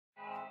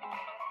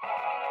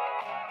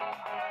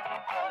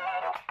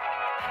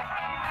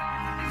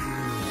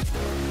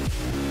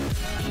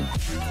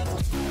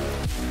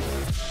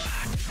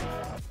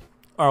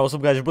Alright, what's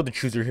up guys, your brother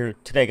Chooser here.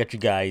 Today I got you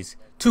guys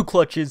 2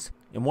 clutches.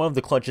 In one of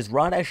the clutches,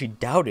 Rod actually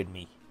doubted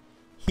me.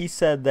 He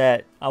said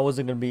that I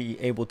wasn't going to be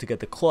able to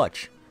get the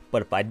clutch,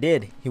 but if I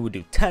did, he would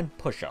do 10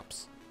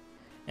 push-ups.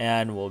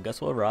 And well,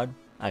 guess what, Rod?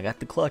 I got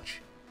the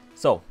clutch.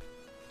 So,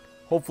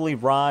 hopefully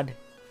Rod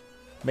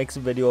makes a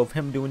video of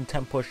him doing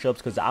 10 push-ups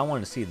because I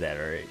want to see that,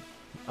 alright?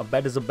 A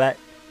bet is a bet.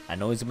 I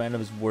know he's a man of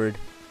his word.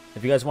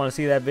 If you guys want to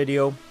see that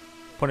video,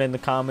 put it in the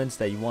comments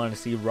that you want to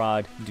see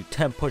Rod do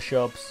 10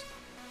 push-ups.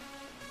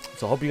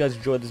 So I hope you guys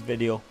enjoyed this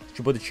video. It's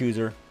your brother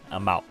Chooser.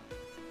 I'm out.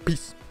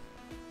 Peace.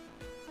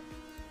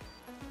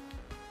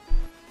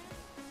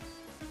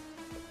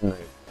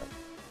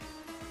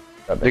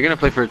 They're gonna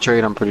play for a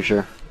trade, I'm pretty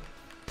sure.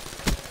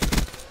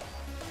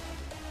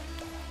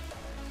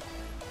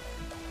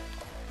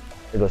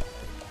 He goes. He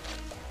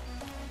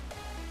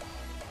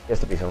has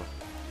to be someone. I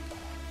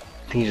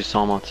think you just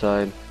saw him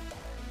outside.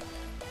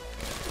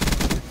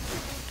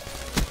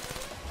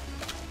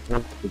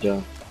 Good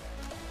job.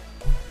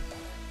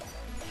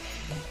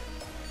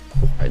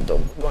 I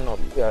don't gonna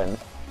be.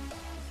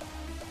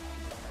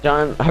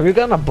 John, have you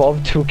gotten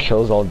above 2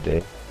 kills all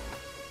day?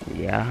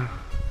 Yeah.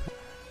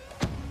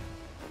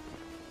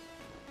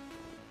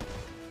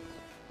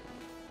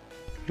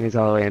 He's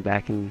all the way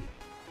back in.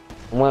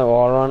 I'm gonna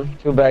wall run.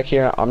 2 back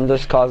here. I'm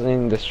just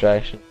causing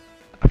distraction.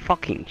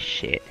 Fucking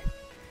shit.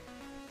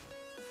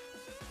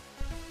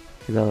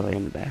 He's all the way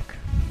in the back.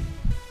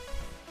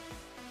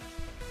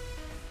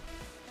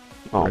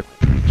 Oh.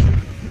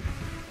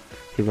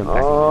 He went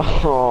back.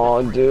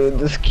 Oh, dude,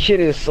 this kid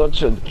is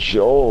such a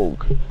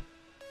joke.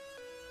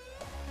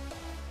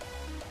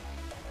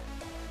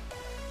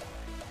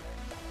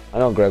 I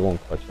know Greg won't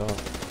clutch up.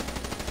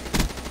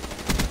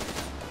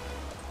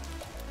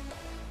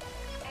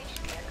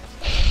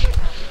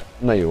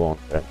 No, you won't,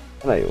 Greg.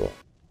 No, you won't.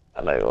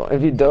 I know you won't.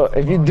 If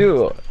you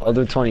do, I'll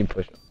do 20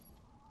 push-ups.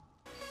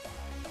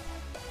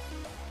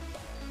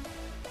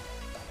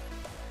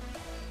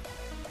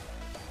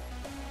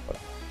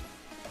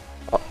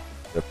 Oh,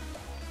 yep.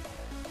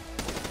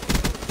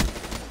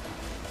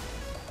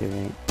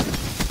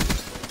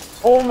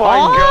 Oh my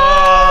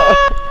god!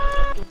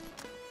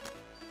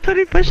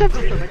 20 push-ups?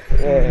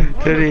 Yeah.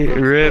 20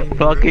 rip,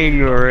 fucking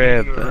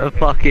rip,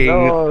 fucking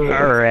No.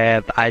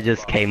 rip. I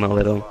just came a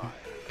little.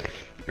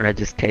 I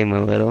just came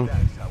a little.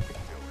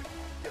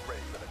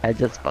 I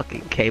just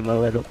fucking came a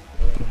little.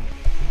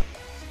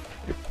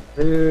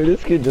 Dude,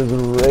 this kid just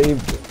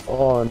raped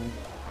on.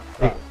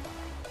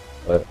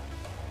 What?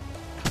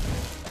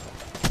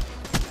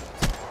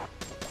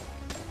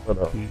 Shut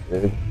up,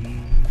 dude.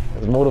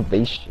 That's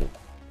motivation.